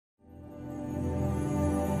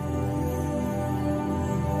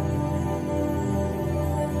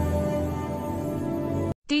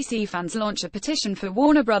DC fans launch a petition for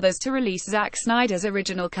Warner Brothers to release Zack Snyder's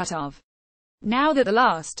original cut of. Now that the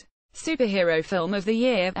last superhero film of the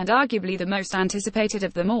year, and arguably the most anticipated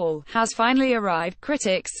of them all, has finally arrived,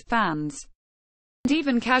 critics, fans, and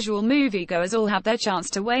even casual moviegoers all have their chance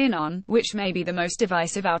to weigh in on which may be the most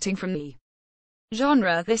divisive outing from the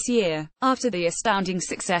genre this year. After the astounding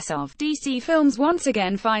success of DC films once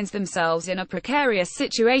again finds themselves in a precarious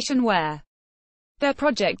situation where their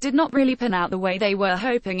project did not really pan out the way they were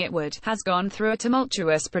hoping it would, has gone through a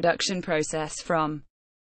tumultuous production process from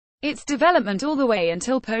its development all the way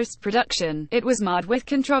until post-production. It was marred with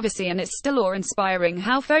controversy, and it's still awe-inspiring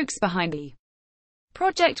how folks behind the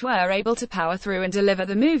project were able to power through and deliver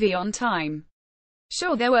the movie on time.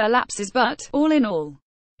 Sure, there were lapses, but, all in all,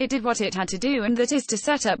 it did what it had to do, and that is to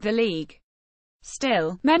set up the league.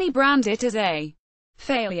 Still, many brand it as a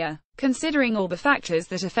failure. Considering all the factors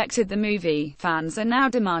that affected the movie, fans are now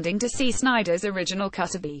demanding to see Snyder's original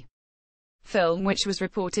cut of the film, which was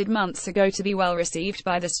reported months ago to be well received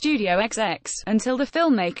by the studio execs, until the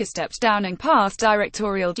filmmaker stepped down and passed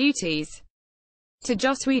directorial duties to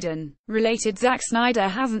Joss Whedon. Related, Zack Snyder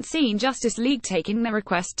hasn't seen Justice League taking the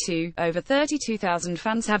request to. Over 32,000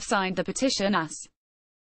 fans have signed the petition as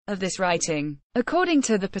of this writing. According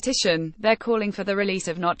to the petition, they're calling for the release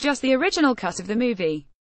of not just the original cut of the movie,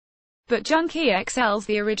 but Junkie XL's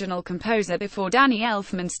the original composer before Danny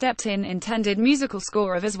Elfman stepped in, intended musical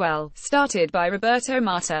score of as well, started by Roberto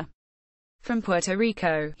Mata from Puerto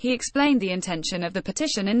Rico. He explained the intention of the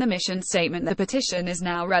petition in the mission statement. The petition is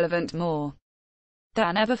now relevant more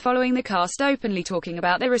than ever following the cast openly talking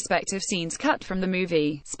about their respective scenes cut from the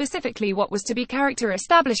movie, specifically what was to be character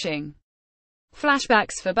establishing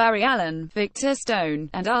flashbacks for Barry Allen, Victor Stone,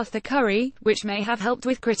 and Arthur Curry, which may have helped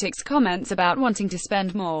with critics' comments about wanting to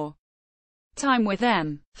spend more time with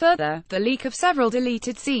them. Further, the leak of several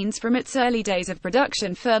deleted scenes from its early days of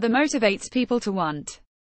production further motivates people to want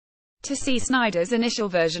to see Snyder's initial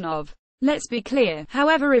version of. Let's be clear,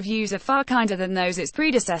 however, reviews are far kinder than those its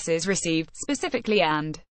predecessors received, specifically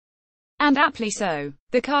and aptly so.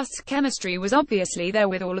 The cast's chemistry was obviously there,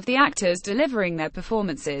 with all of the actors delivering their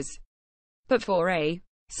performances. But for a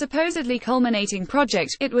supposedly culminating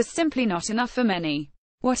project, it was simply not enough for many.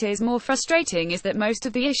 What is more frustrating is that most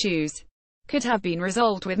of the issues could have been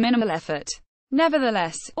resolved with minimal effort.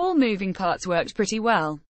 Nevertheless, all moving parts worked pretty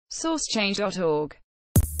well. Sourcechange.org